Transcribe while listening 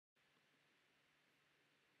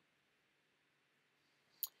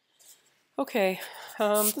Okay,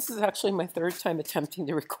 this is actually my third time attempting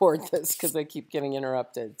to record this because I keep getting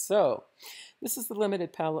interrupted. So, this is the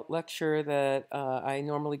limited palette lecture that I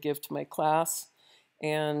normally give to my class,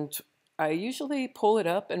 and I usually pull it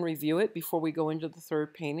up and review it before we go into the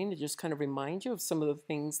third painting to just kind of remind you of some of the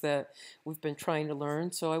things that we've been trying to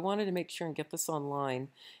learn. So I wanted to make sure and get this online.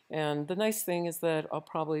 And the nice thing is that I'll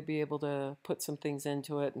probably be able to put some things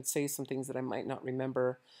into it and say some things that I might not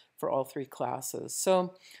remember for all three classes.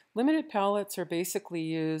 So limited palettes are basically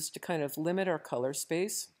used to kind of limit our color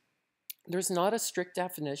space. There's not a strict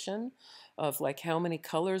definition of like how many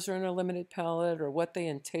colors are in a limited palette or what they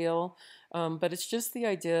entail, but it's just the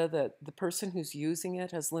idea that the person who's using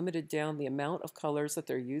it has limited down the amount of colors that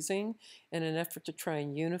they're using in an effort to try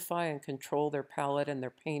and unify and control their palette and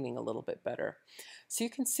their painting a little bit better. So you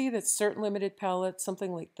can see that certain limited palettes,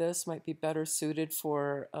 something like this, might be better suited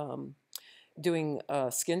for doing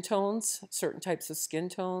skin tones, certain types of skin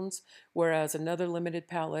tones, whereas another limited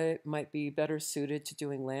palette might be better suited to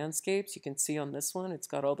doing landscapes. You can see on this one, it's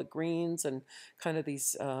got all the greens and kind of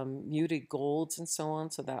these muted golds and so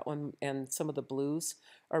on. So that one and some of the blues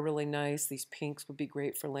are really nice. These pinks would be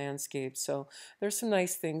great for landscapes. So there's some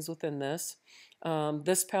nice things within this.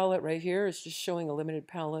 This palette right here is just showing a limited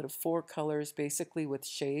palette of 4 colors, basically with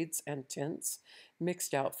shades and tints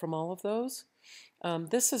mixed out from all of those.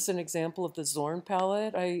 This is an example of the Zorn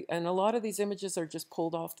palette. And a lot of these images are just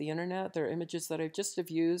pulled off the internet. They're images that I just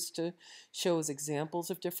have used to show as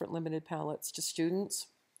examples of different limited palettes to students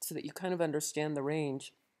so that you kind of understand the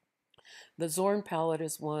range. The Zorn palette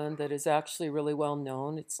is one that is actually really well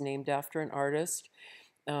known. It's named after an artist,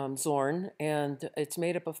 Zorn, and it's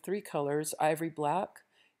made up of 3 colors: ivory black,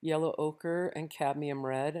 yellow ochre, and cadmium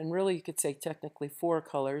red. And really you could say technically 4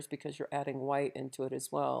 colors because you're adding white into it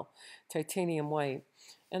as well, titanium white.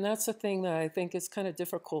 And that's the thing that I think is kind of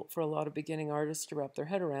difficult for a lot of beginning artists to wrap their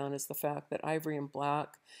head around, is the fact that ivory and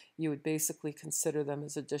black, you would basically consider them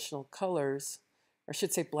as additional colors, or I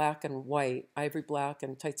should say black and white, ivory black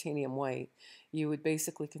and titanium white. You would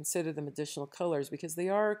basically consider them additional colors because they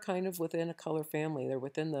are kind of within a color family. They're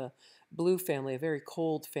within the blue family, a very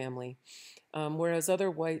cold family. Whereas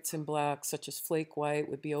other whites and blacks, such as flake white,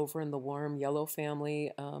 would be over in the warm yellow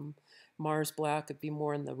family. Mars black would be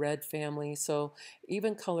more in the red family. So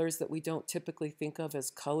even colors that we don't typically think of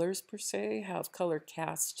as colors per se have color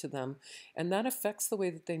casts to them. And that affects the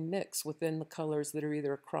way that they mix within the colors that are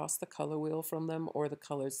either across the color wheel from them or the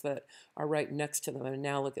colors that are right next to them,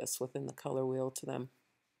 analogous within the color wheel to them.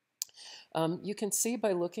 You can see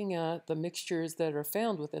by looking at the mixtures that are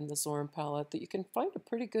found within the Zorn palette that you can find a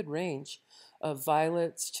pretty good range of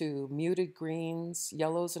violets to muted greens,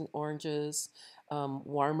 yellows and oranges,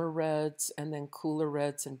 warmer reds, and then cooler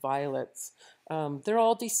reds and violets. They're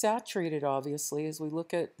all desaturated, obviously, as we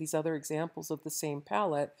look at these other examples of the same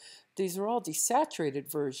palette. These are all desaturated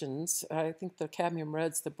versions. I think the cadmium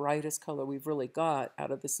red's the brightest color we've really got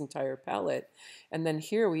out of this entire palette. And then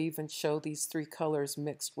here we even show these 3 colors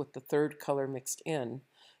mixed with the third color mixed in.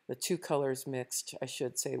 The 2 colors mixed, I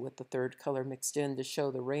should say, with the third color mixed in to show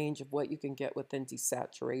the range of what you can get within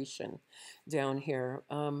desaturation down here.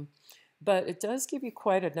 But it does give you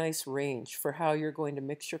quite a nice range for how you're going to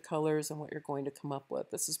mix your colors and what you're going to come up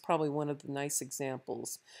with. This is probably one of the nice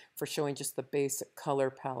examples for showing just the basic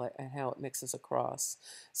color palette and how it mixes across.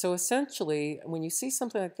 So essentially, when you see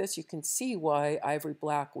something like this, you can see why ivory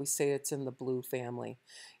black, we say it's in the blue family.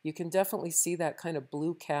 You can definitely see that kind of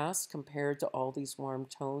blue cast compared to all these warm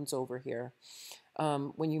tones over here.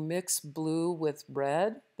 When you mix blue with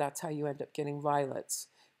red, that's how you end up getting violets.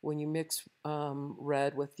 When you mix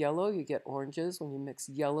red with yellow, you get oranges. When you mix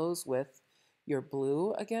yellows with your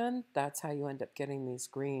blue again, that's how you end up getting these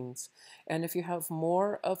greens. And if you have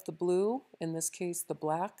more of the blue, in this case the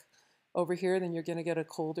black over here, then you're going to get a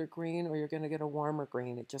colder green or you're going to get a warmer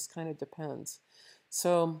green. It just kind of depends.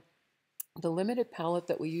 So the limited palette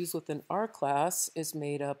that we use within our class is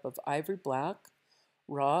made up of ivory black,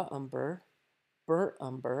 raw umber, burnt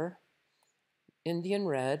umber, Indian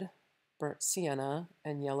red, burnt sienna,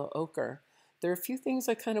 and yellow ochre. There are a few things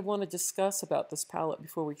I kind of want to discuss about this palette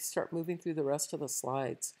before we start moving through the rest of the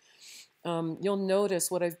slides. You'll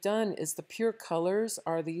notice what I've done is the pure colors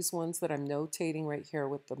are these ones that I'm notating right here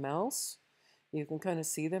with the mouse. You can kind of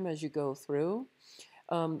see them as you go through.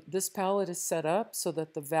 This palette is set up so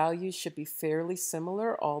that the values should be fairly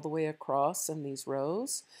similar all the way across in these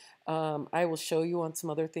rows. I will show you on some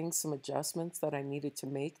other things, some adjustments that I needed to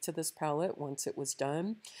make to this palette once it was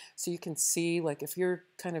done. So you can see, like if you're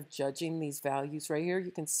kind of judging these values right here,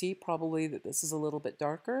 you can see probably that this is a little bit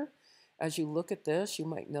darker. As you look at this, you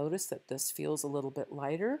might notice that this feels a little bit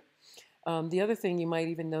lighter. The other thing you might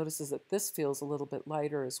even notice is that this feels a little bit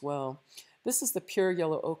lighter as well. This is the pure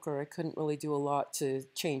yellow ochre. I couldn't really do a lot to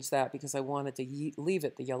change that because I wanted to leave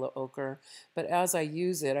it the yellow ochre. But as I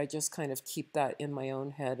use it, I just kind of keep that in my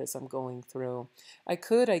own head as I'm going through. I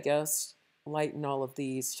could, I guess, lighten all of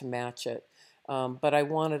these to match it. But I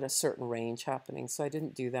wanted a certain range happening, so I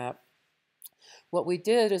didn't do that. What we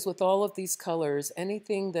did is with all of these colors,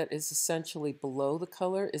 anything that is essentially below the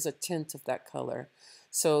color is a tint of that color.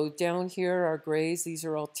 So down here are grays, these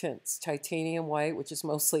are all tints. Titanium white, which is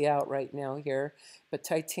mostly out right now here, but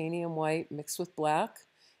titanium white mixed with black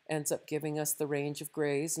ends up giving us the range of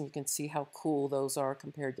grays, and you can see how cool those are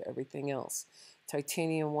compared to everything else.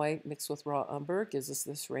 Titanium white mixed with raw umber gives us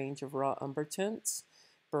this range of raw umber tints,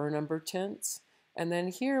 burnt umber tints. And then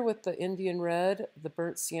here with the Indian red, the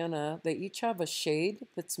burnt sienna, they each have a shade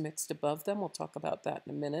that's mixed above them. We'll talk about that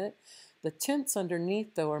in a minute. The tints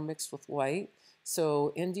underneath, though, are mixed with white.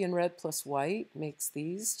 So Indian red plus white makes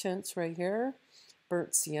these tints right here.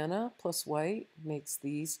 Burnt sienna plus white makes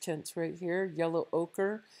these tints right here. Yellow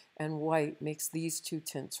ochre and white makes these two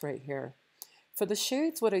tints right here. For the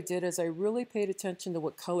shades, what I did is I really paid attention to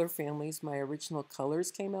what color families my original colors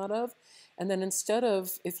came out of. And then instead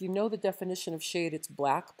of, if you know the definition of shade, it's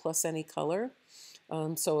black plus any color.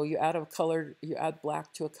 So you add a color, you add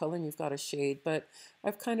black to a color and you've got a shade. But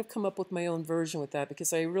I've kind of come up with my own version with that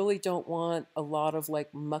because I really don't want a lot of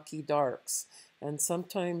like mucky darks. And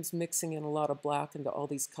sometimes mixing in a lot of black into all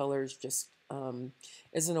these colors just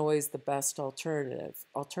isn't always the best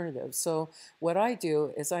alternative. So what I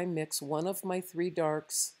do is I mix one of my three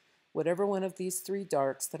darks, whatever one of these three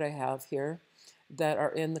darks that I have here that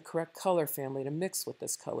are in the correct color family to mix with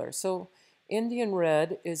this color. So Indian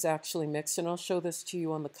red is actually mixed, and I'll show this to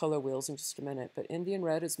you on the color wheels in just a minute, but Indian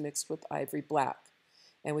red is mixed with ivory black.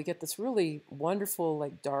 And we get this really wonderful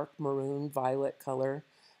like dark maroon violet color.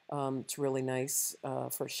 It's really nice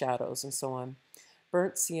for shadows and so on.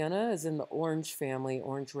 Burnt sienna is in the orange family,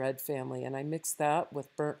 orange-red family, and I mix that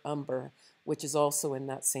with burnt umber, which is also in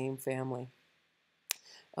that same family.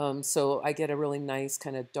 So I get a really nice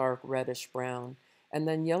kind of dark reddish brown. And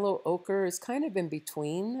then yellow ochre is kind of in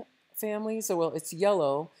between families. So, well, it's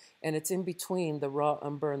yellow, and it's in between the raw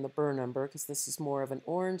umber and the burnt umber, because this is more of an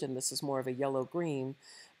orange and this is more of a yellow-green.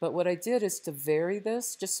 But what I did is to vary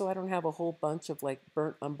this, just so I don't have a whole bunch of like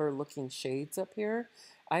burnt umber looking shades up here,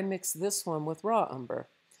 I mix this one with raw umber.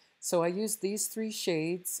 So I use these three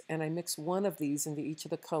shades and I mix one of these into each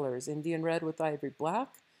of the colors. Indian red with ivory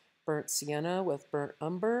black, burnt sienna with burnt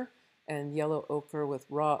umber, and yellow ochre with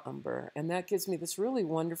raw umber. And that gives me this really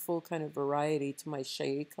wonderful kind of variety to my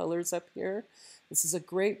shade colors up here. This is a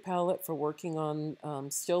great palette for working on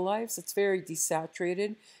still lifes. It's very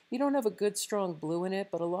desaturated. You don't have a good strong blue in it,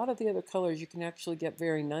 but a lot of the other colors you can actually get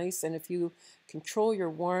very nice. And if you control your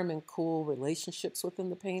warm and cool relationships within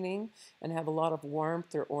the painting and have a lot of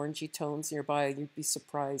warmth or orangey tones nearby, you'd be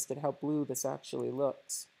surprised at how blue this actually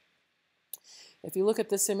looks. If you look at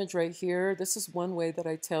this image right here, this is one way that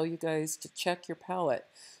I tell you guys to check your palette.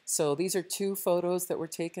 So these are two photos that were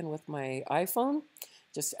taken with my iPhone.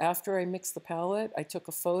 Just after I mixed the palette, I took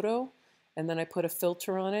a photo and then I put a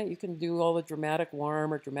filter on it. You can do all the dramatic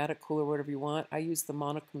warm or dramatic cool or whatever you want. I use the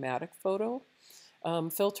monochromatic photo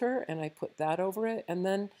filter and I put that over it. And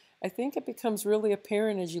then I think it becomes really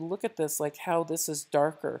apparent as you look at this, like how this is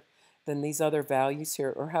darker than these other values here,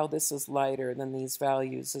 or how this is lighter than these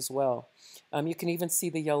values as well. You can even see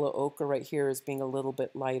the yellow ochre right here as being a little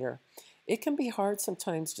bit lighter. It can be hard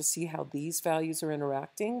sometimes to see how these values are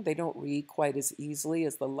interacting. They don't read quite as easily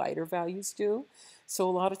as the lighter values do. So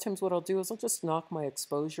a lot of times what I'll do is I'll just knock my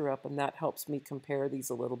exposure up, and that helps me compare these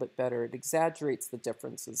a little bit better. It exaggerates the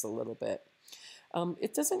differences a little bit.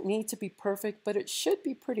 It doesn't need to be perfect, but it should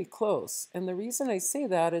be pretty close. And the reason I say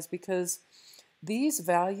that is because these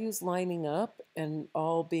values lining up and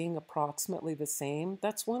all being approximately the same,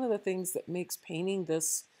 that's one of the things that makes painting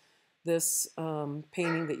this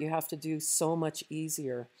painting that you have to do so much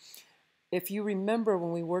easier. If you remember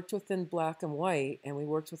when we worked within black and white and we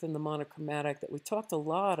worked within the monochromatic, that we talked a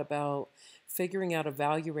lot about figuring out a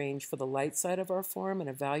value range for the light side of our form and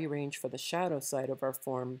a value range for the shadow side of our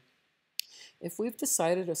form. If we've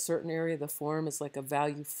decided a certain area of the form is like a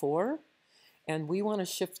value 4, and we want to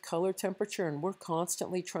shift color temperature and we're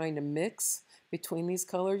constantly trying to mix between these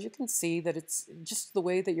colors, you can see that it's just the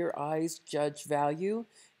way that your eyes judge value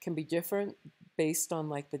can be different based on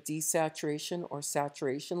like the desaturation or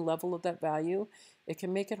saturation level of that value. It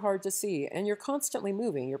can make it hard to see, and you're constantly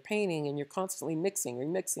moving, you're painting, and you're constantly mixing,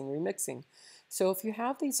 remixing. So if you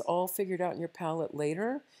have these all figured out in your palette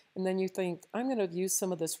later, And then you think, I'm going to use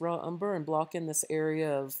some of this raw umber and block in this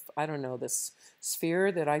area of, I don't know, this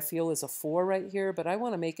sphere that I feel is a 4 right here, but I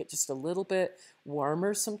want to make it just a little bit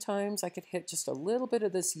warmer sometimes. I could hit just a little bit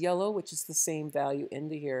of this yellow, which is the same value,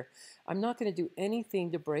 into here. I'm not going to do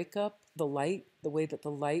anything to break up the light, the way that the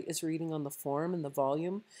light is reading on the form and the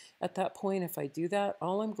volume. At that point, if I do that,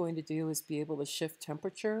 all I'm going to do is be able to shift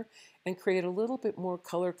temperature and create a little bit more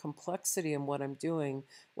color complexity in what I'm doing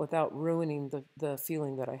without ruining the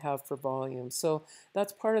feeling that I have for volume. So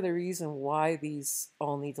that's part of the reason why these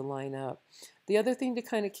all need to line up. The other thing to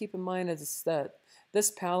kind of keep in mind is that this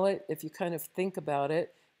palette, if you kind of think about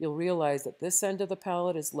it, you'll realize that this end of the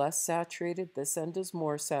palette is less saturated, this end is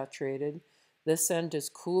more saturated, this end is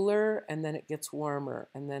cooler, and then it gets warmer,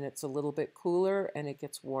 and then it's a little bit cooler, and it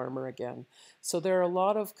gets warmer again. So there are a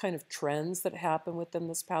lot of kind of trends that happen within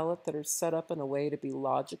this palette that are set up in a way to be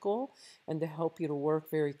logical and to help you to work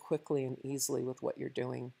very quickly and easily with what you're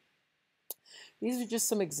doing. These are just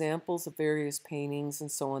some examples of various paintings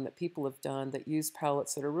and so on that people have done that use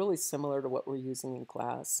palettes that are really similar to what we're using in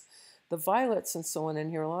class. The violets and so on in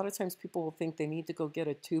here, a lot of times people will think they need to go get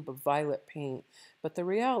a tube of violet paint, but the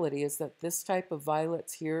reality is that this type of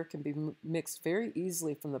violets here can be mixed very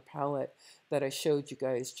easily from the palette that I showed you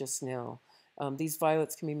guys just now. These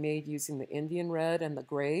violets can be made using the Indian red and the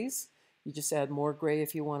grays. You just add more gray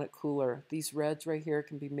if you want it cooler. These reds right here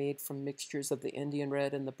can be made from mixtures of the Indian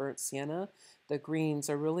red and the burnt sienna. The greens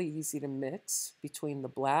are really easy to mix between the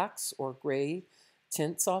blacks or gray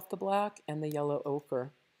tints off the black and the yellow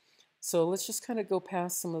ochre. So let's just kind of go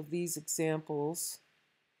past some of these examples.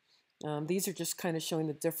 These are just kind of showing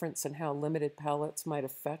the difference in how limited palettes might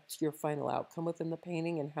affect your final outcome within the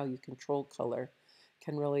painting, and how you control color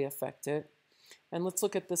can really affect it. And let's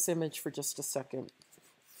look at this image for just a second.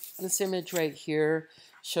 This image right here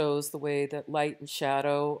shows the way that light and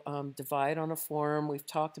shadow divide on a form. We've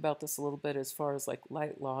talked about this a little bit as far as like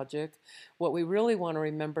light logic. What we really want to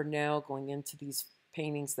remember now going into these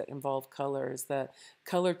paintings that involve color is that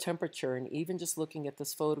color temperature, and even just looking at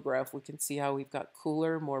this photograph, we can see how we've got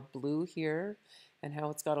cooler, more blue here, and how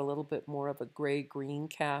it's got a little bit more of a gray-green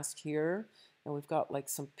cast here. And we've got like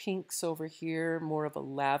some pinks over here, more of a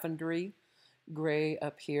lavendery gray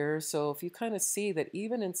up here. So if you kind of see that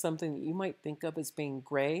even in something that you might think of as being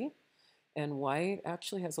gray and white,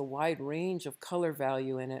 actually has a wide range of color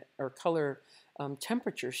value in it, or color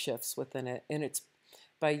temperature shifts within it. And it's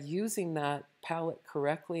by using that palette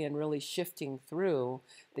correctly and really shifting through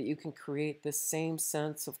that you can create this same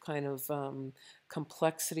sense of kind of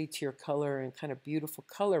complexity to your color and kind of beautiful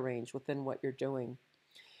color range within what you're doing.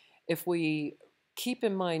 If we keep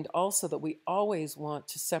in mind also that we always want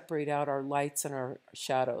to separate out our lights and our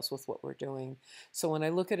shadows with what we're doing. So when I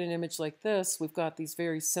look at an image like this, we've got these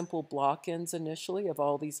very simple block-ins initially of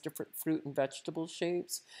all these different fruit and vegetable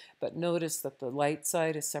shapes, but notice that the light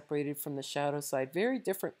side is separated from the shadow side. Very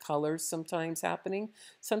different colors sometimes happening,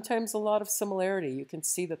 sometimes a lot of similarity. You can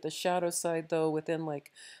see that the shadow side, though, within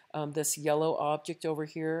like this yellow object over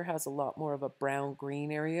here has a lot more of a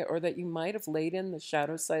brown-green area, or that you might have laid in the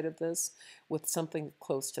shadow side of this with something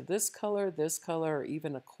close to this color, or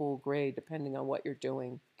even a cool gray, depending on what you're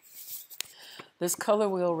doing. This color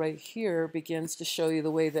wheel right here begins to show you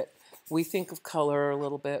the way that we think of color a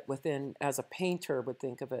little bit within, as a painter would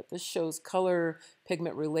think of it. This shows color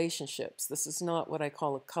pigment relationships. This is not what I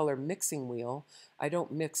call a color mixing wheel. I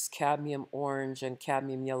don't mix cadmium orange and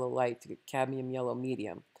cadmium yellow light to get cadmium yellow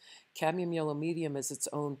medium. Cadmium yellow medium is its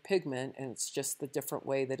own pigment, and it's just the different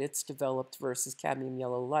way that it's developed versus cadmium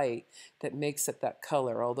yellow light that makes it that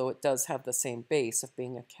color, although it does have the same base of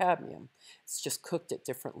being a cadmium. It's just cooked at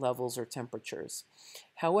different levels or temperatures.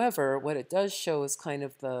 However, what it does show is kind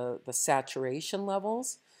of the saturation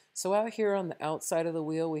levels. So out here on the outside of the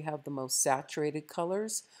wheel, we have the most saturated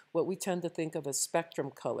colors, what we tend to think of as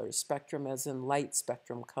spectrum colors, spectrum as in light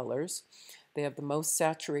spectrum colors. They have the most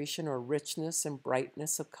saturation or richness and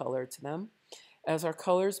brightness of color to them. As our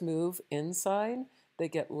colors move inside, they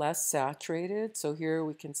get less saturated. So here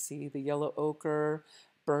we can see the yellow ochre,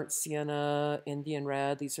 burnt sienna, Indian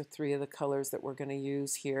red. These are three of the colors that we're going to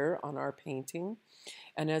use here on our painting.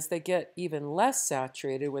 And as they get even less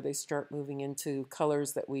saturated, where they start moving into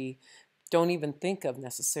colors that we don't even think of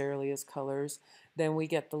necessarily as colors, then we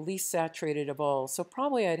get the least saturated of all. So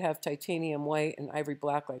probably I'd have titanium white and ivory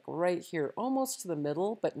black like right here, almost to the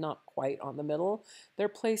middle, but not quite on the middle. They're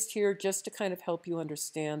placed here just to kind of help you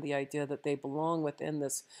understand the idea that they belong within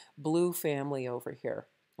this blue family over here,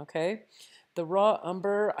 okay? The raw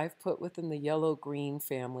umber I've put within the yellow-green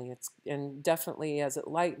family. And definitely as it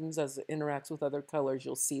lightens, as it interacts with other colors,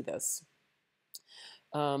 you'll see this.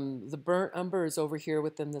 The burnt umber is over here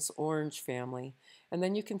within this orange family. And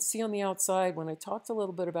then you can see on the outside, when I talked a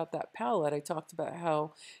little bit about that palette, I talked about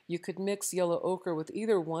how you could mix yellow ochre with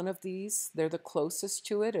either one of these. They're the closest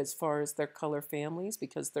to it as far as their color families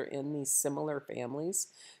because they're in these similar families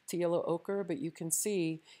to yellow ochre. But you can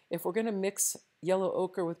see if we're going to mix yellow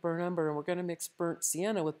ochre with burnt umber and we're going to mix burnt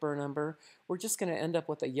sienna with burnt umber, we're just going to end up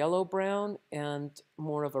with a yellow brown and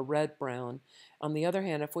more of a red brown. On the other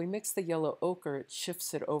hand, if we mix the yellow ochre, it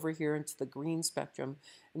shifts it over here into the green spectrum,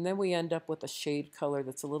 and then we end up with a shade color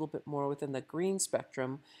that's a little bit more within the green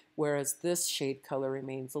spectrum, whereas this shade color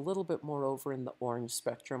remains a little bit more over in the orange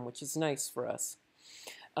spectrum, which is nice for us.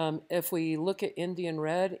 If we look at Indian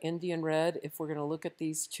red, if we're going to look at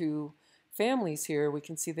these two families here, we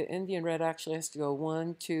can see that Indian red actually has to go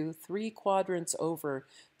 1, 2, 3 quadrants over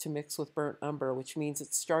to mix with burnt umber, which means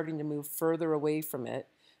it's starting to move further away from it.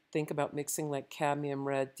 Think about mixing like cadmium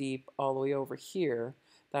red deep all the way over here.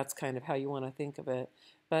 That's kind of how you want to think of it.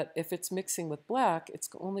 But if it's mixing with black, it's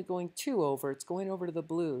only going 2 over. It's going over to the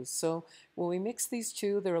blues. So when we mix these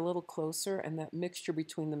two, they're a little closer, and that mixture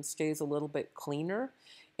between them stays a little bit cleaner,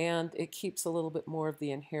 and it keeps a little bit more of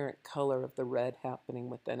the inherent color of the red happening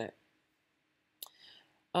within it.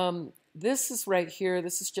 This is right here.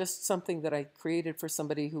 This is just something that I created for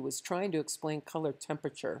somebody who was trying to explain color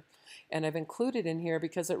temperature. And I've included in here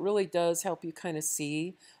because it really does help you kind of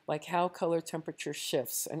see like how color temperature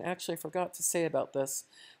shifts. And actually I forgot to say about this.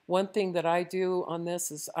 One thing that I do on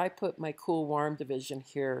this is I put my cool warm division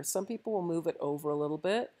here. Some people will move it over a little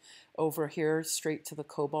bit, over here straight to the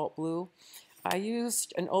cobalt blue. I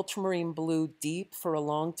used an ultramarine blue deep for a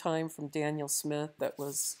long time from Daniel Smith that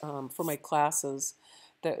was for my classes.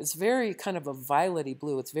 That is very kind of a violety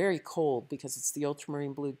blue. It's very cold because it's the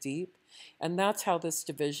ultramarine blue deep. And that's how this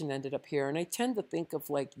division ended up here. And I tend to think of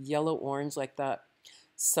like yellow-orange, like that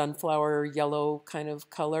sunflower yellow kind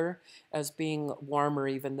of color, as being warmer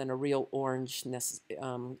even than a real orangeness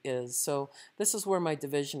is. So this is where my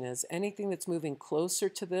division is. Anything that's moving closer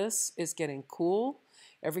to this is getting cool.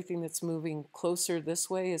 Everything that's moving closer this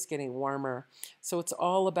way is getting warmer. So it's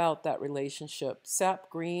all about that relationship.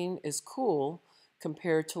 Sap green is cool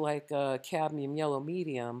compared to like a cadmium yellow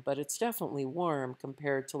medium, but it's definitely warm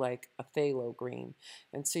compared to like a phthalo green.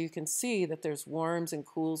 And so you can see that there's warms and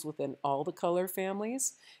cools within all the color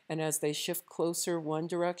families, and as they shift closer one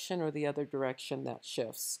direction or the other direction, that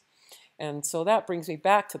shifts. And so that brings me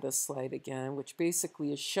back to this slide again, which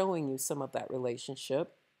basically is showing you some of that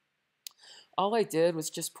relationship. All I did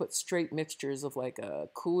was just put straight mixtures of like a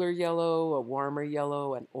cooler yellow, a warmer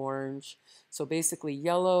yellow, and orange. So basically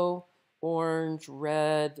yellow, orange,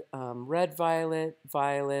 red, red violet,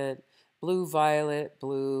 violet, blue violet,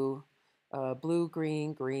 blue, blue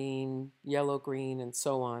green, green, yellow green, and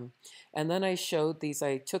so on. And then I showed these,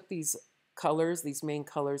 I took these colors, these main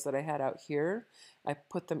colors that I had out here, I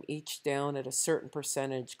put them each down at a certain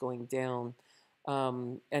percentage going down,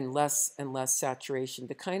 and less saturation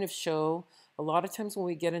to kind of show. A lot of times when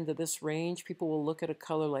we get into this range, people will look at a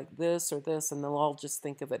color like this or this and they'll all just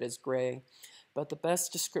think of it as gray. But the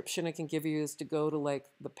best description I can give you is to go to like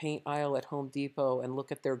the paint aisle at Home Depot and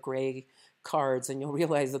look at their gray cards, and you'll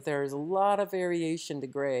realize that there is a lot of variation to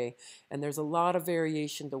gray, and there's a lot of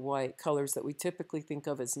variation to white, colors that we typically think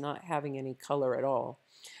of as not having any color at all.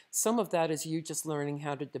 Some of that is you just learning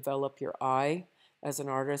how to develop your eye as an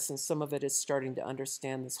artist, and some of it is starting to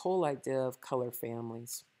understand this whole idea of color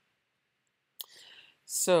families.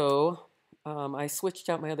 So I switched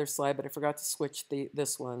out my other slide, but I forgot to switch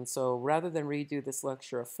this one. So rather than redo this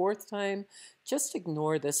lecture a 4th time, just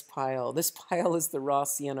ignore this pile. This pile is the raw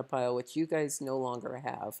sienna pile, which you guys no longer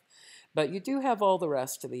have. But you do have all the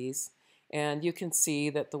rest of these. And you can see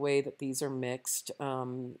that the way that these are mixed,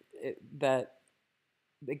 that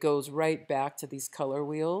it goes right back to these color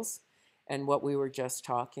wheels and what we were just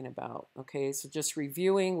talking about. Okay, so just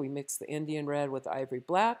reviewing, we mix the Indian red with ivory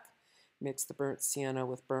black, mix the burnt sienna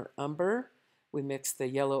with burnt umber. We mix the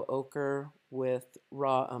yellow ochre with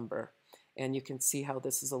raw umber. And you can see how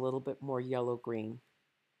this is a little bit more yellow-green.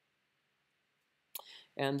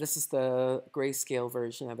 And this is the grayscale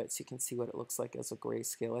version of it, so you can see what it looks like as a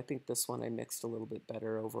grayscale. I think this one I mixed a little bit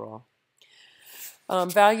better overall.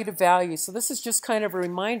 Value to value. So this is just kind of a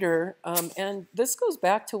reminder, and this goes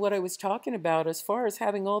back to what I was talking about as far as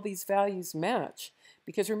having all these values match.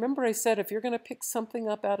 Because remember I said if you're going to pick something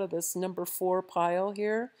up out of this number 4 pile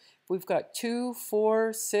here, we've got 2,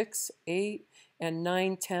 4, 6, 8, and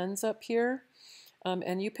 9 10s up here.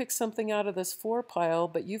 And you pick something out of this 4 pile,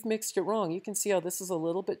 but you've mixed it wrong. You can see how this is a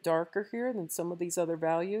little bit darker here than some of these other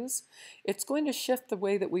values. It's going to shift the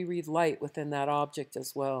way that we read light within that object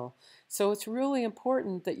as well. So it's really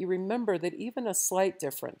important that you remember that even a slight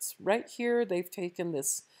difference. Right here, they've taken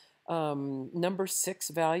this number 6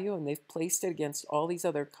 value, and they've placed it against all these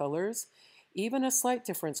other colors. Even a slight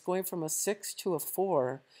difference, going from a 6 to a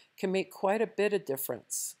 4, can make quite a bit of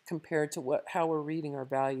difference compared to how we're reading our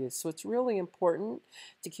values. So it's really important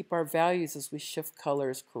to keep our values as we shift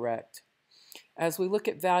colors correct. As we look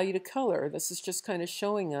at value to color, this is just kind of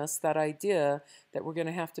showing us that idea that we're going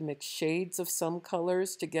to have to mix shades of some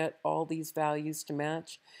colors to get all these values to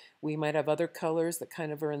match. We might have other colors that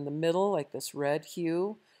kind of are in the middle, like this red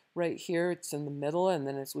hue right here. It's in the middle, and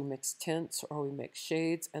then as we mix tints or we mix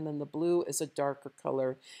shades, and then the blue is a darker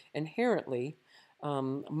color inherently.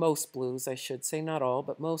 Most blues, I should say, not all,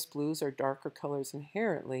 but most blues are darker colors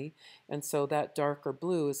inherently, and so that darker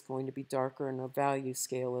blue is going to be darker in a value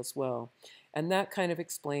scale as well. And that kind of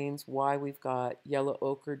explains why we've got yellow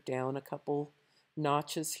ochre down a couple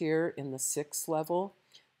notches here in the 6th level.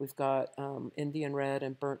 We've got Indian red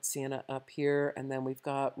and burnt sienna up here, and then we've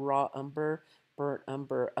got raw umber, burnt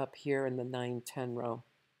umber up here in the 9-10 row.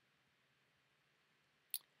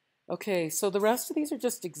 Okay, so the rest of these are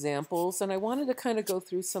just examples, and I wanted to kind of go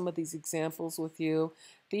through some of these examples with you.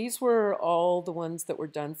 These were all the ones that were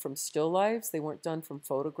done from still lifes. They weren't done from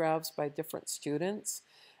photographs by different students.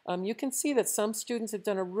 You can see that some students have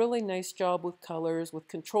done a really nice job with colors, with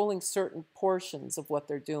controlling certain portions of what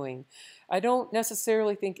they're doing. I don't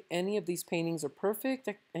necessarily think any of these paintings are perfect.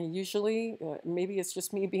 And usually, maybe it's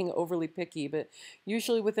just me being overly picky, but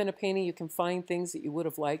usually within a painting you can find things that you would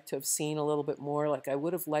have liked to have seen a little bit more. Like I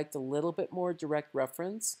would have liked a little bit more direct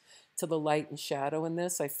reference to the light and shadow in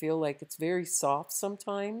this. I feel like it's very soft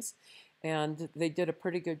sometimes. And they did a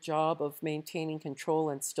pretty good job of maintaining control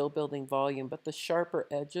and still building volume. But the sharper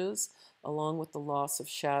edges, along with the loss of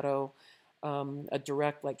shadow, a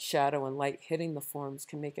direct like shadow and light hitting the forms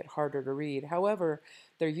can make it harder to read. However,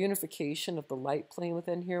 their unification of the light plane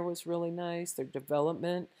within here was really nice. Their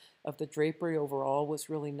development of the drapery overall was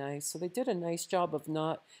really nice. So they did a nice job of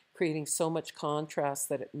not creating so much contrast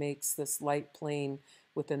that it makes this light plane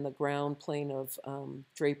within the ground plane of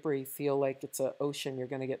drapery feel like it's an ocean you're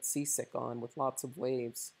going to get seasick on with lots of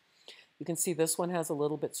waves. You can see this one has a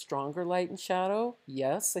little bit stronger light and shadow.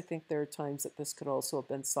 Yes, I think there are times that this could also have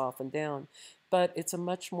been softened down, but it's a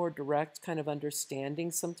much more direct kind of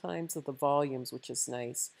understanding sometimes of the volumes, which is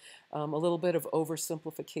nice. A little bit of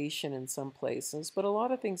oversimplification in some places, but a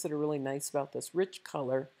lot of things that are really nice about this. Rich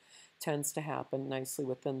color tends to happen nicely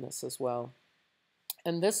within this as well.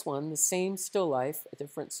 And this one, the same still life, a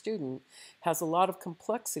different student, has a lot of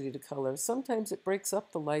complexity to color. Sometimes it breaks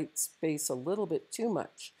up the light space a little bit too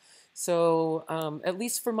much. So at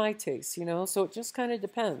least for my taste, you know, so it just kind of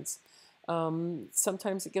depends.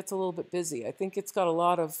 Sometimes it gets a little bit busy. I think it's got a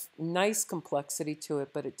lot of nice complexity to it,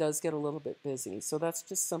 but it does get a little bit busy. So that's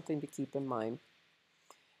just something to keep in mind.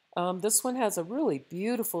 This one has a really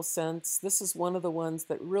beautiful sense. This is one of the ones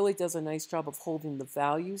that really does a nice job of holding the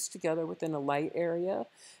values together within a light area,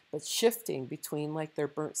 but shifting between like their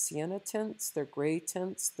burnt sienna tints, their gray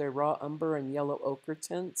tints, their raw umber and yellow ochre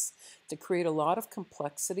tints to create a lot of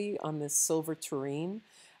complexity on this silver terrain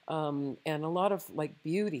and a lot of like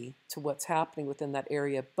beauty to what's happening within that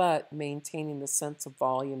area, but maintaining the sense of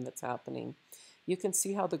volume that's happening. You can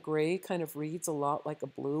see how the gray kind of reads a lot like a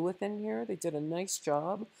blue within here. They did a nice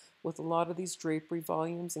job with a lot of these drapery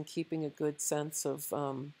volumes and keeping a good sense of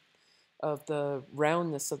the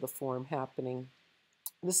roundness of the form happening.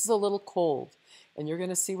 This is a little cold, and you're going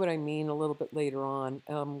to see what I mean a little bit later on.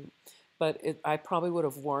 But I probably would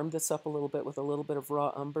have warmed this up a little bit with a little bit of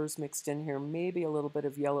raw umbers mixed in here, maybe a little bit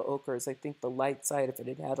of yellow ochres. I think the light side, if it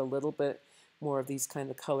had had a little bit more of these kind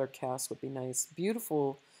of color casts, would be nice.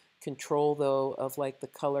 Beautiful control though of like the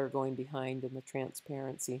color going behind and the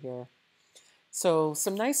transparency here. So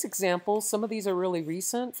some nice examples. Some of these are really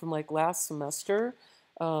recent from like last semester.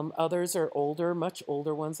 Others are older, much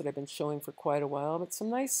older ones that I've been showing for quite a while, but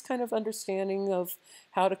some nice kind of understanding of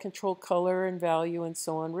how to control color and value and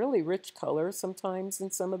so on. Really rich color sometimes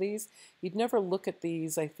in some of these. You'd never look at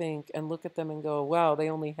these, I think, and look at them and go, wow,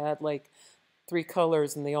 they only had like 3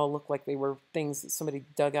 colors and they all look like they were things that somebody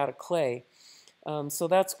dug out of clay. So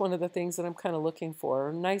that's one of the things that I'm kind of looking for.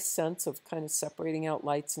 A nice sense of kind of separating out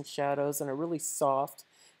lights and shadows and a really soft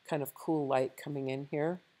kind of cool light coming in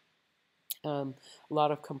here. A lot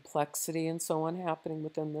of complexity and so on happening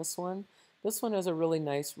within this one. This one has a really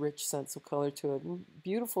nice rich sense of color to it.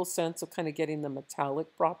 Beautiful sense of kind of getting the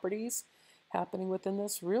metallic properties happening within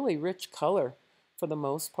this. Really rich color for the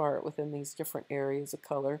most part within these different areas of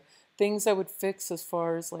color. Things I would fix as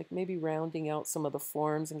far as like maybe rounding out some of the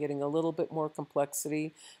forms and getting a little bit more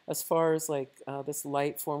complexity as far as like this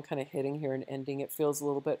light form kind of hitting here and ending. It feels a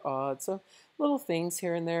little bit odd. So little things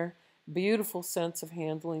here and there. Beautiful sense of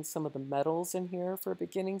handling some of the metals in here for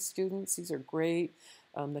beginning students. These are great.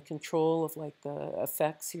 The control of like the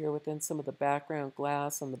effects here within some of the background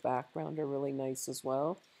glass and the background are really nice as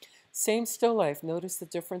well. Same still life. Notice the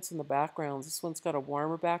difference in the backgrounds. This one's got a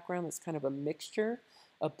warmer background. It's kind of a mixture,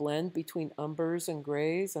 a blend between umbers and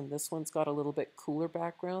grays, and this one's got a little bit cooler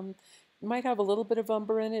background. It might have a little bit of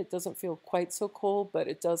umber in it. It doesn't feel quite so cold, but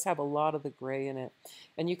it does have a lot of the gray in it.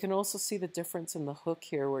 And you can also see the difference in the hook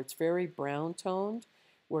here where it's very brown toned,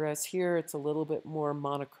 whereas here it's a little bit more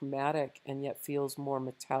monochromatic and yet feels more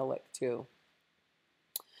metallic too.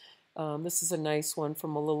 This is a nice one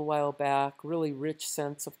from a little while back. Really rich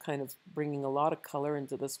sense of kind of bringing a lot of color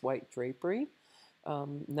into this white drapery.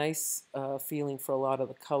 Nice feeling for a lot of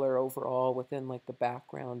the color overall within like the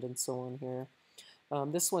background and so on here.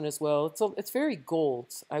 This one as well, it's very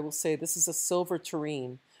gold. I will say this is a silver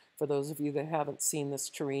terrene for those of you that haven't seen this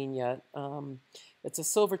terrene yet. It's a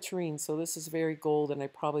silver terrene, so this is very gold, and I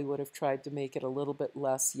probably would have tried to make it a little bit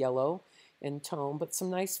less yellow in tone, but some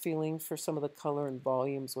nice feeling for some of the color and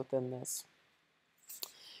volumes within this.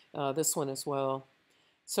 This one as well.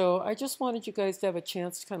 So I just wanted you guys to have a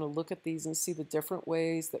chance to kind of look at these and see the different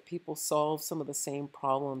ways that people solve some of the same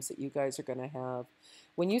problems that you guys are going to have.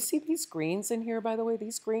 When you see these greens in here, by the way,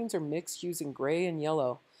 these greens are mixed using gray and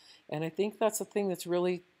yellow. And I think that's a thing that's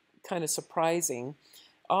really kind of surprising.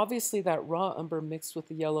 Obviously, that raw umber mixed with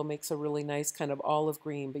the yellow makes a really nice kind of olive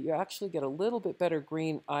green, but you actually get a little bit better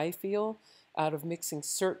green, I feel, out of mixing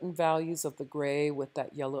certain values of the gray with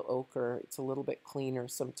that yellow ochre. It's a little bit cleaner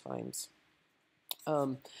sometimes.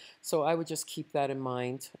 So I would just keep that in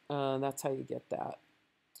mind. That's how you get that.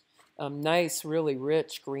 Nice, really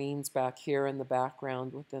rich greens back here in the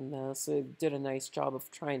background within this. It did a nice job of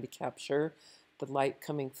trying to capture the light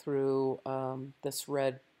coming through this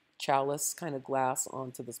red chalice kind of glass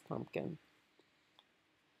onto this pumpkin.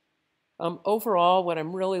 Overall, what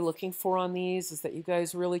I'm really looking for on these is that you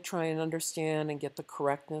guys really try and understand and get the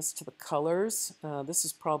correctness to the colors. This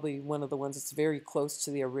is probably one of the ones that's very close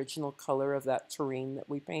to the original color of that terrene that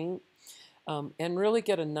we paint. And really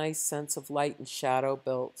get a nice sense of light and shadow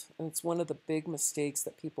built. And it's one of the big mistakes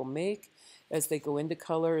that people make as they go into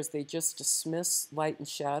color is they just dismiss light and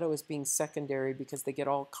shadow as being secondary because they get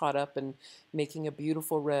all caught up in making a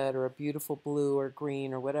beautiful red or a beautiful blue or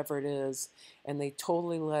green or whatever it is, and they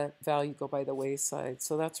totally let value go by the wayside.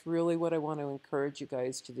 So that's really what I want to encourage you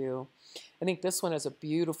guys to do. I think this one has a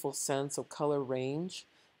beautiful sense of color range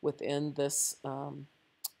within this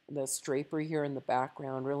this drapery here in the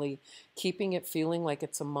background, really keeping it feeling like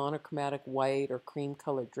it's a monochromatic white or cream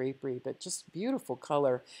colored drapery, but just beautiful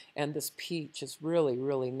color. And this peach is really,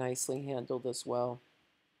 really nicely handled as well.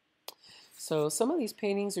 So some of these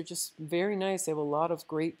paintings are just very nice. They have a lot of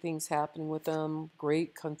great things happening with them,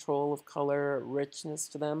 great control of color, richness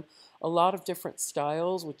to them, a lot of different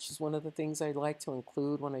styles, which is one of the things I like to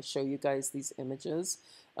include when I show you guys these images.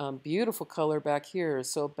 Beautiful color back here.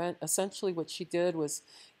 So essentially what she did was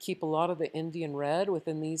keep a lot of the Indian red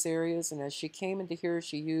within these areas, and as she came into here,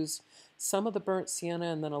 she used some of the burnt sienna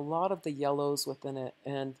and then a lot of the yellows within it.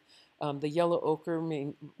 And the yellow ochre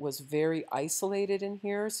was very isolated in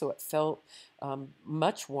here, so it felt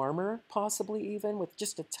much warmer, possibly even, with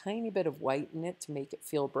just a tiny bit of white in it to make it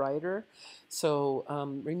feel brighter. So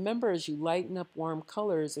remember, as you lighten up warm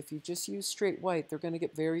colors, if you just use straight white, they're going to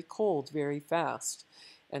get very cold very fast.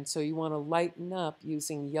 And so you want to lighten up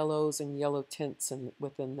using yellows and yellow tints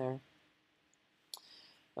within there.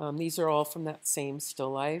 These are all from that same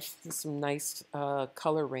still life. There's some nice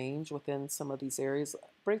color range within some of these areas.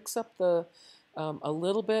 Breaks up the a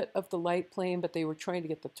little bit of the light plane, but they were trying to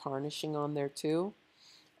get the tarnishing on there too.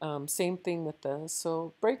 Same thing with this.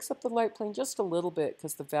 So breaks up the light plane just a little bit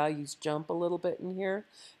because the values jump a little bit in here,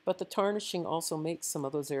 but the tarnishing also makes some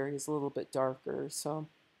of those areas a little bit darker. So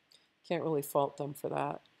can't really fault them for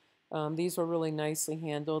that. These were really nicely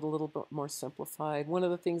handled, a little bit more simplified. One of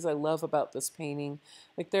the things I love about this painting,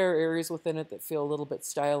 like there are areas within it that feel a little bit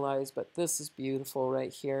stylized, but this is beautiful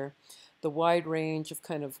right here. The wide range of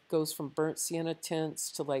kind of goes from burnt sienna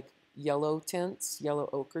tints to like yellow tints, yellow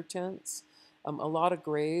ochre tints. A lot of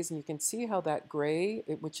grays, and you can see how that gray,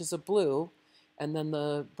 which is a blue, and then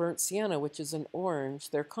the burnt sienna, which is an orange,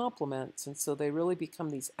 they're complements, and so they really become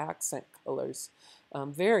these accent colors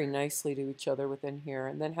very nicely to each other within here.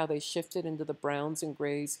 And then how they shifted into the browns and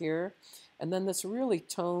grays here, and then this really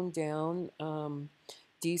toned down,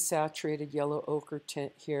 desaturated yellow ochre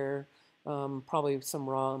tint here, probably some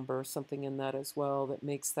raw umber or something in that as well that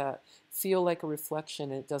makes that feel like a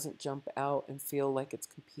reflection and it doesn't jump out and feel like it's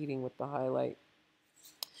competing with the highlight.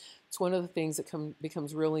 It's one of the things that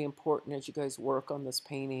becomes really important as you guys work on this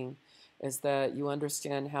painting. is that you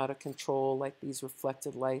understand how to control like these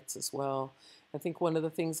reflected lights as well. I think one of the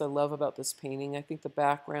things I love about this painting, I think the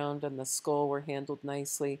background and the skull were handled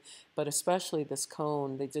nicely, but especially this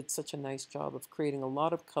cone, they did such a nice job of creating a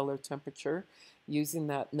lot of color temperature using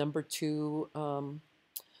that number 2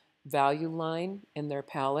 value line in their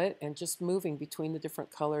palette and just moving between the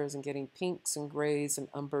different colors and getting pinks and grays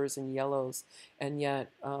and umbers and yellows, and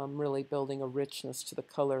yet really building a richness to the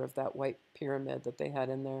color of that white pyramid that they had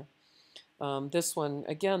in there. This one,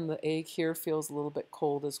 again, the egg here feels a little bit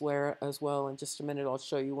cold as well. In just a minute, I'll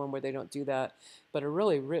show you one where they don't do that. But a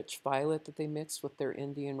really rich violet that they mixed with their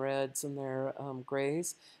Indian reds and their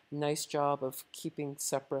grays. Nice job of keeping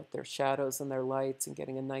separate their shadows and their lights and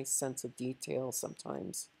getting a nice sense of detail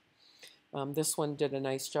sometimes. This one did a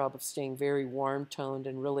nice job of staying very warm toned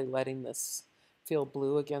and really letting this feel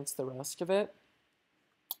blue against the rest of it.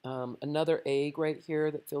 Another egg right here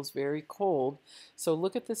that feels very cold. So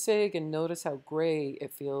look at this egg and notice how gray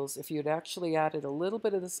it feels. If you had actually added a little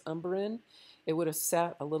bit of this umber in, it would have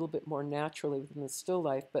sat a little bit more naturally within the still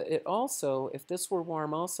life. But it also, if this were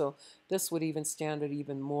warm also, this would even stand it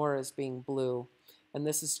even more as being blue. And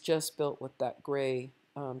this is just built with that gray,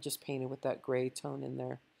 just painted with that gray tone in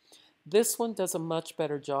there. This one does a much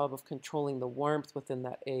better job of controlling the warmth within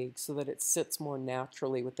that egg so that it sits more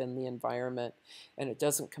naturally within the environment and it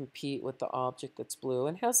doesn't compete with the object that's blue,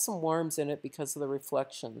 and has some warmth in it because of the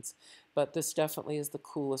reflections. But this definitely is the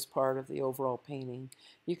coolest part of the overall painting.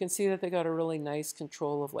 You can see that they got a really nice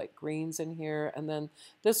control of like greens in here, and then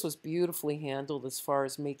this was beautifully handled as far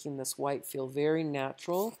as making this white feel very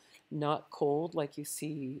natural, not cold like you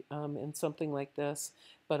see in something like this,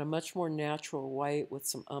 but a much more natural white with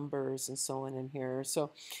some umbers and so on in here.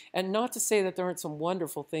 So, and not to say that there aren't some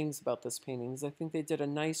wonderful things about this paintings. I think they did a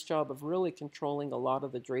nice job of really controlling a lot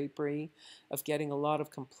of the drapery, of getting a lot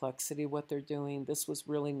of complexity what they're doing. This was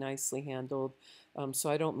really nicely handled. So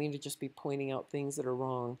I don't mean to just be pointing out things that are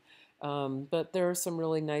wrong. But there are some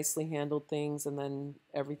really nicely handled things, and then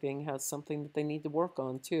everything has something that they need to work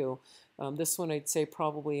on too. This one I'd say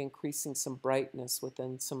probably increasing some brightness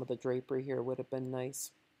within some of the drapery here would have been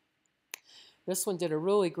nice. This one did a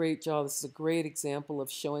really great job. This is a great example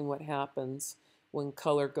of showing what happens when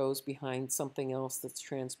color goes behind something else that's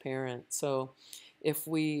transparent. So if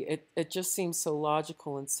it just seems so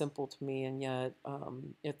logical and simple to me, and yet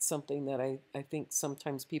it's something that I think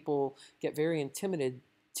sometimes people get very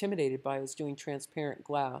intimidated by, is doing transparent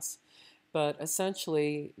glass. But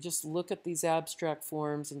essentially, just look at these abstract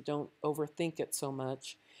forms and don't overthink it so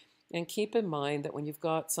much. And keep in mind that when you've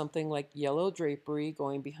got something like yellow drapery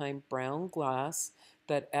going behind brown glass,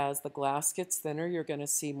 that as the glass gets thinner, you're going to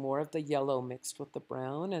see more of the yellow mixed with the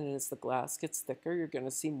brown. And as the glass gets thicker, you're going to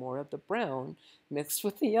see more of the brown mixed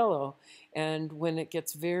with the yellow. And when it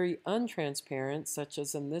gets very untransparent, such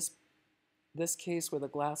as in this case where the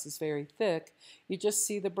glass is very thick, you just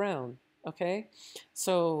see the brown. Okay?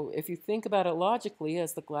 So if you think about it logically,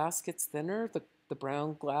 as the glass gets thinner, the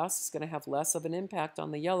brown glass is going to have less of an impact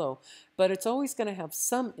on the yellow, but it's always going to have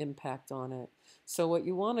some impact on it. So what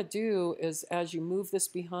you want to do is, as you move this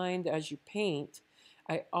behind, as you paint,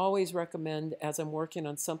 I always recommend, as I'm working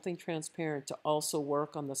on something transparent, to also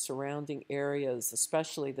work on the surrounding areas,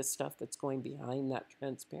 especially the stuff that's going behind that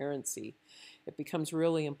transparency. It becomes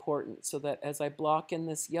really important, so that as I block in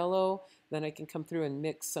this yellow, then I can come through and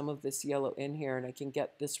mix some of this yellow in here, and I can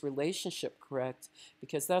get this relationship correct,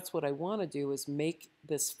 because that's what I want to do, is make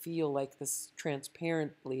this feel like this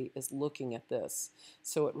transparently is looking at this.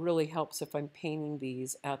 So it really helps if I'm painting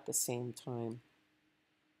these at the same time.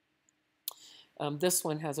 This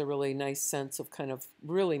one has a really nice sense of kind of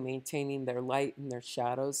really maintaining their light and their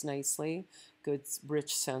shadows nicely. Good,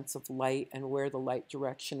 rich sense of light and where the light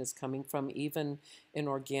direction is coming from, even in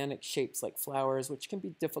organic shapes like flowers, which can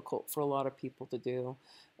be difficult for a lot of people to do.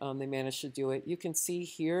 They manage to do it. You can see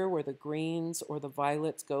here where the greens or the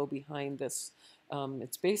violets go behind this.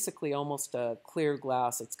 It's basically almost a clear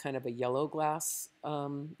glass. It's kind of a yellow glass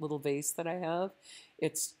little vase that I have.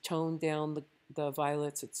 It's toned down the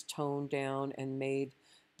violets, it's toned down and made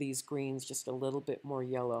these greens just a little bit more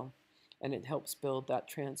yellow, and it helps build that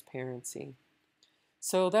transparency.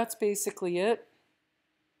 So that's basically it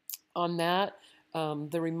on that.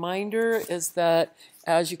 The reminder is that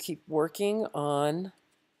as you keep working on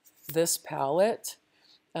this palette,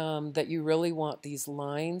 that you really want these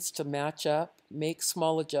lines to match up. Make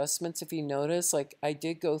small adjustments if you notice. Like I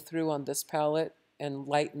did go through on this palette and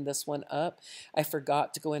lighten this one up. I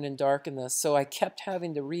forgot to go in and darken this, so I kept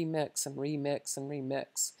having to remix and remix and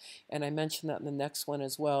remix. And I mentioned that in the next one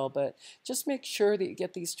as well, but just make sure that you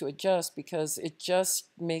get these to adjust, because it just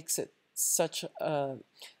makes it such a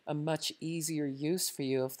much easier use for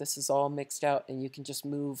you if this is all mixed out and you can just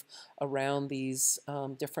move around these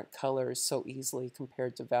different colors so easily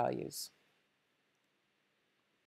compared to values.